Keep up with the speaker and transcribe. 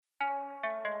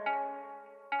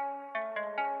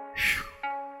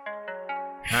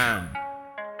Ayy,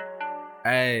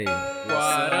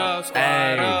 Squad up,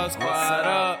 squad up, squad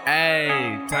up.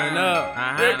 Ayy, turn up.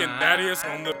 Big and Thaddeus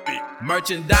on the beat.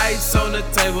 Merchandise on the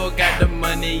table, got the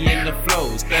money in the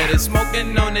flow. Steady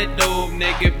smoking on that dope,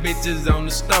 nigga, bitches on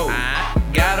the stove.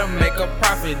 Gotta make a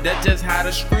profit, that's just how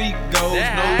the street goes.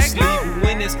 No sleep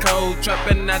when it's cold,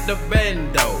 trapping out the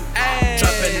bando.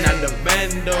 Trapping out the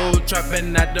bando,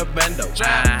 trapping out the bando.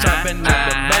 Trapping out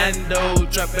the bando,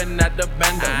 trapping out the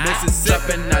bando. Mississippi,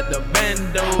 trapping out the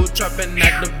bando, trapping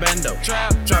out the bando.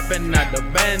 Trapping out the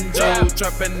bando,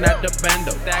 trapping out the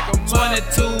bando.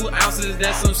 22 ounces,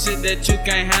 that's some shit that you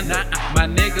can't handle. My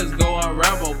niggas go on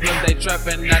Rambo, plus they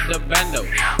trapping out the bando.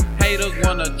 Haters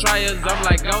wanna try us, I'm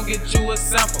like, gon' get you a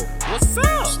sample. What's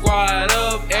up? Squad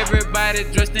up, everybody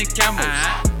dressed in camels.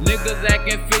 Niggas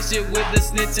acting fishy with the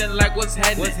snitching like what's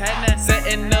happening.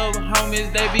 Setting up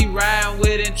homies, they be riding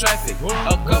with in traffic.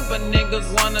 A couple niggas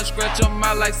wanna scratch them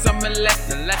out like some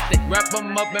elastic. Wrap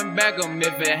them up and bag them,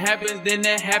 if it happens, then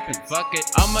it happens. Fuck it,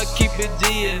 I'ma keep it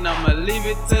G and I'ma leave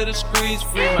it to the streets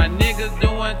free. My niggas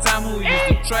doing time who used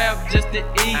to trap just to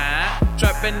eat.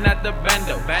 Trapping out the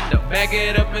bando, bag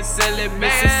it up and sell it.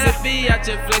 Mississippi out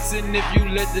here flexing if you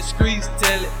let the streets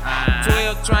tell it.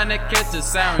 12 trying to catch the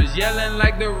sirens, yelling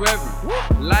like the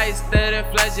Reverend. Lights steady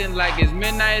flashing like it's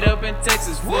midnight up in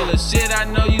Texas. Full of shit, I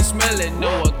know you smell it.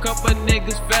 Know a couple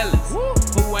niggas fellas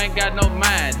who ain't got no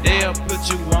mind, they'll put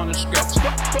you on a scratch.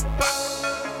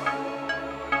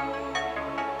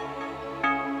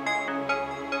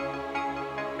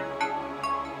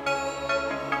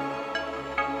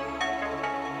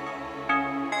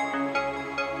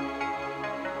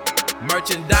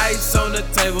 Merchandise on the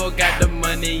table, got the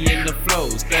money in the flow.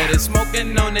 Steady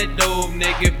smoking on that dope,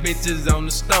 nigga, bitches on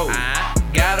the stove.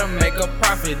 Gotta make a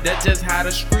profit, that's just how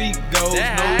the street goes.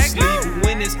 No sleep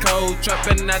when it's cold,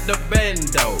 trapping out the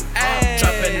bando.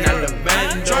 Trapping out the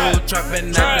bando,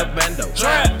 trapping out the bando.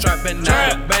 Trapping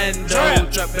out the bando,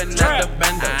 trapping out the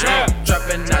bando.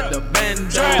 Trapping out the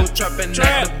bando, trapping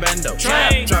out the bando.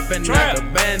 Trapping out the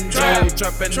bando,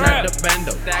 trapping out the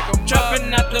bando. Trapping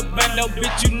out the bando,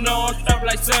 bitch, you know I'm strapped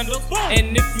like sandals.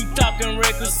 And if you talking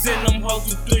records, send them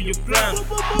hoes through your plan.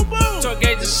 So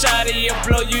gauge a shot of you,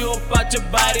 blow you up out your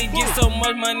body. Get so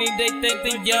much money, they think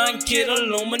the young kid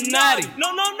Illuminati. No.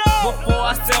 Before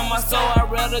I sell my soul,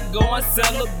 I'd rather go and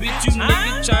sell a bitch. You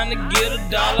niggas tryna get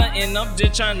 $1, and I'm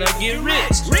just tryna get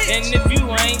rich. And if you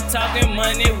ain't talking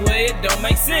money, well, it don't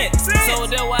make sense. So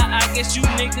that's why I guess you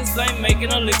niggas ain't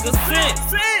making a lick of sense.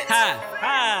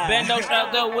 Bando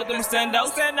strapped up with them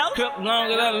standos. Clip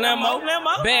longer than limo.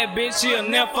 Bad bitch, she a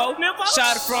nympho.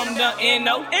 Shot it from the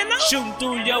endo. Shooting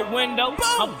through your window.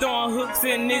 I'm throwing hooks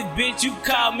in this bitch. You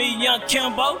call me Young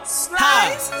Kimbo.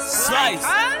 Slice.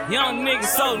 Young nigga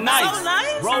so nice.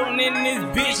 Rolling in this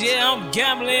bitch, yeah, I'm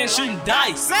gambling, shooting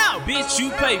dice. Bitch, you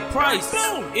pay price.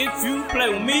 If you play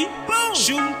with me,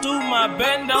 shooting through my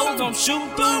bandos, I'm shooting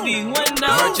through these windows.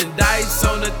 Merchandise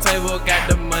on the table, got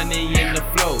the money in the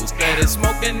flow. Steady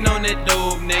smoking on that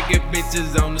dope, nigga,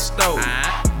 bitches on the stove.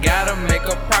 Gotta make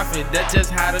a profit, that's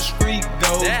just how the street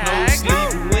goes. No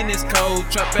sleep when it's cold,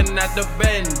 trapping out the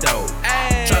bando.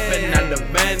 Trapping out the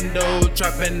bando,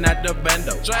 trapping out the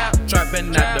bando.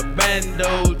 Trapping out the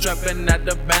bando, trapping out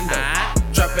the bando.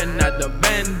 Trapping out the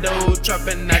bando,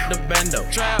 trapping out the bando.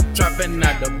 Trapping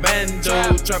out the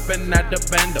bando, trapping out the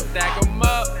bando. Stack 'em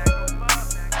up.